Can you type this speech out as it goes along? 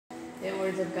Hey, what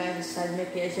is up guys, it's Sajmi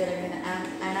KH here again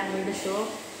and I'm going to show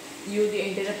you the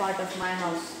interior part of my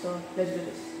house. So let's do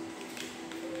this.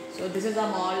 So this is a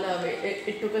mall,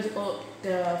 it took us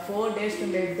 4 days to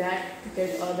make that, to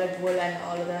get all that wool and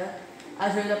all of that.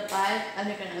 I'll show you the pipe and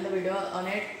make another video on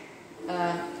it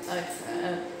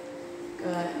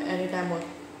anytime more.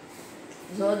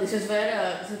 So this is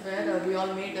where we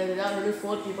all meet. There are already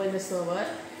 4 people in the server.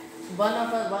 One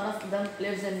of them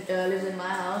lives in my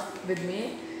house with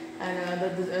me, and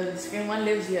the second one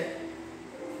lives here.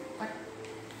 What?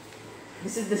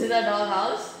 This is a dog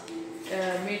house.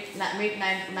 Meet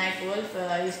Night Wolf.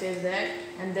 He stays there,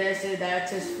 and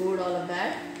that's his food, all of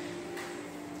that.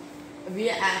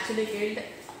 We actually killed,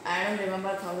 I don't remember,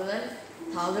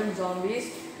 1,000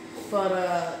 zombies for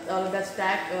all of that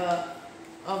stack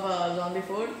of zombie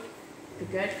food to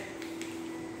get.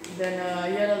 Then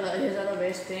here's all the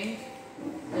waste things.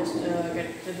 Just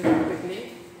get to do it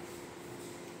quickly.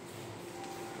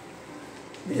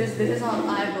 This is how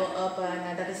I go up,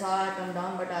 and that is how I come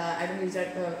down. But I don't use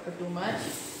that too much.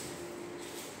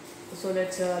 So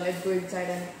let's go inside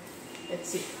and let's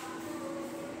see.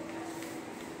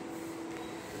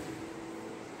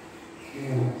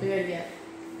 So here we are.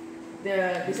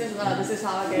 This is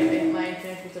how I get my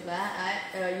infinite food supply.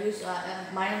 I use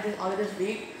mine all of this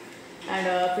week and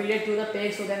feed it to the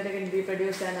pigs so that they can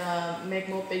reproduce and make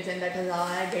more pigs, and that is how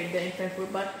I get the infinite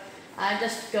food. But I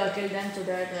just kill them so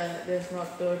that there's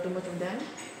not too much of them.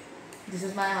 This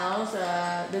is my house.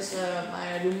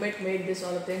 My roommate made this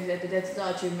all the things. That's the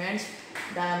achievements,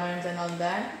 diamonds and all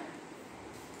that.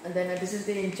 And then this is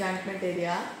the enchantment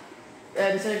area.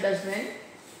 This is a dustbin.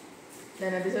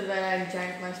 Then this is where I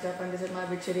enchant my stuff, and this is my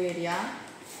witchery area.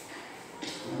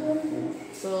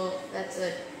 So that's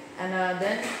it. And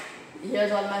then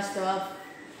here's all my stuff,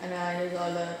 and here's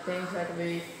all the things that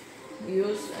we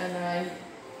use, and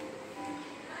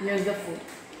here's the food.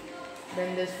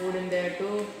 Then there's food in there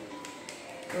too.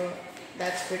 So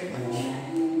that's pretty much.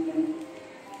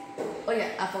 Oh yeah,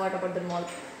 I forgot about the mall.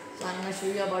 So I'm gonna show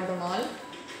you about the mall.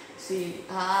 See,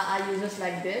 I use this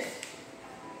like this.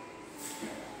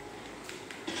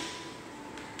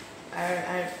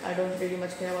 I don't really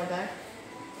much care about that.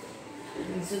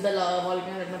 This is the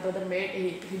volcano that my brother made.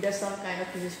 He does some kind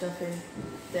of crazy stuff in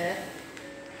there.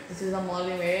 This is the mall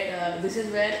we made. This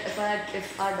is where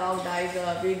if our dog dies,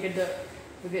 we get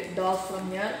dogs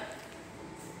from here.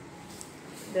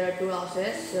 There are 2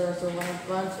 houses. So one of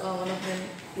them,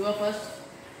 2 of us.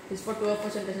 This is for 2 of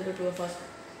us, and this is for 2 of us.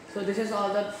 So this is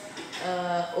all the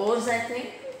ores, I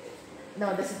think.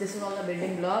 No, this is all the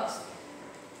building blocks.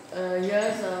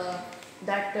 Here's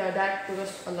that took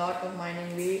us a lot of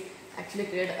mining. We actually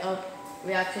cleared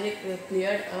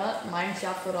a mine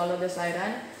shaft for all of this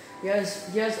iron.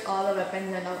 Here's all the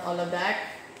weapons and all of that.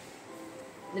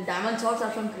 The diamond swords are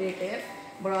from creative,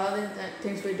 but all the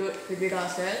things we did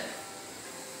ourselves.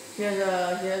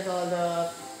 Here's all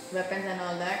the weapons and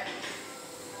all that.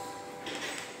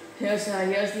 Here's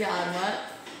the armor.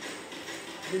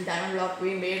 This diamond block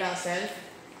we made ourselves.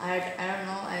 I don't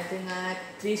know, I think I had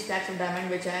 3 stacks of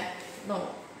diamond,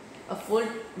 a full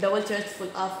double chest full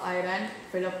of iron,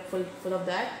 full of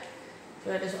that.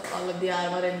 So that is all of the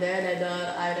armor in there,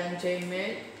 leather, iron,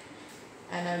 chainmail,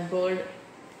 and gold.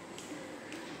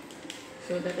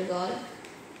 So that is all.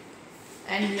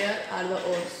 And here are the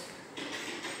ores.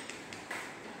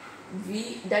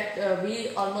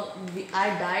 I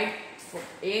died for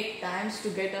 8 times to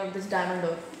get out of this diamond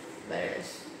ore. Where it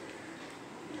is.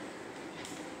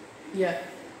 Yeah,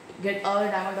 get all the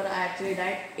diamond ore. I actually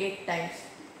died 8 times.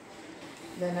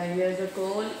 Then here's the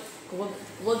coal.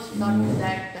 Coal's not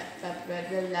that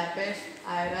there's lapis,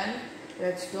 iron,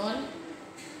 redstone,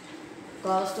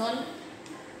 cobblestone.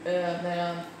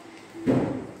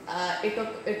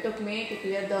 It took me to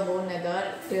clear the whole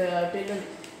nether till the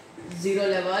 0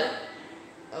 level.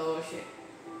 Oh shit!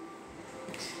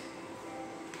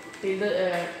 It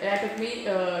took me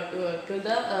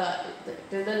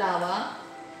till the lava.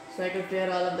 So I could clear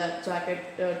all of that, so I could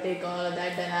take all of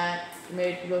that. Then I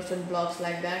made glowstone blocks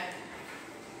like that.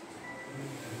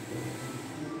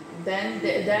 Then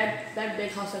that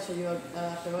big house I'll show you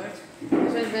afterwards.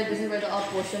 This is where all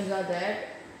potions are there.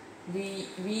 We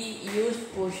used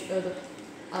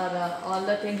all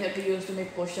the things that we used to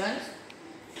make potions.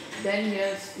 Then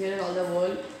here's all the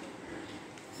wool.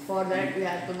 For that we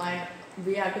had to mine.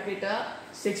 We had to create a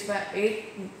 6 by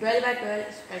 8, 12 by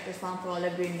 12 cactus farm for all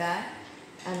the green dye.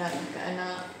 And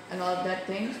all of that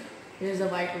things. Here's the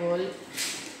white wool,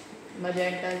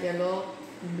 magenta, yellow,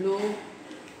 blue,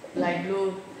 light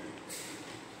blue.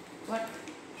 What?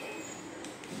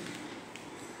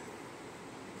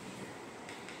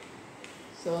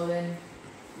 So then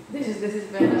This is where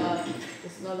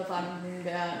this is all the farming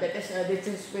thing. This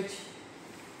is which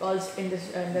calls in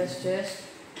this chest,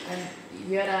 and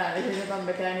here this is the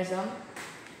mechanism,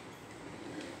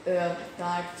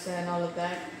 carts and all of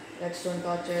that, redstone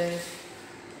torches,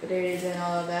 rails and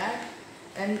all of that,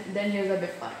 and then here's the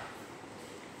big part.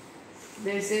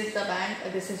 This is the bank.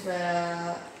 This is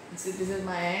where this is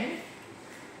my end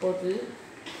portal.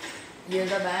 Here's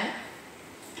the bank.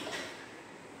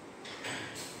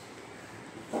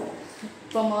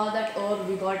 From all that ore,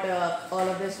 we got all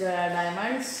of this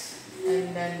diamonds,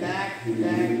 and then that.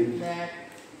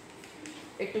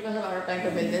 It took us a lot of time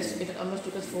to build this. It almost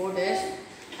took us 4 days.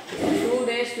 2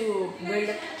 days to build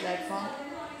a platform,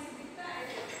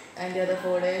 and the other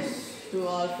 4 days to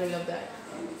all fill up that.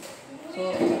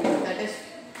 So that is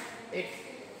it.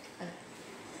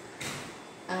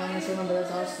 I'm going to show my brother's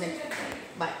house next.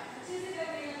 Bye.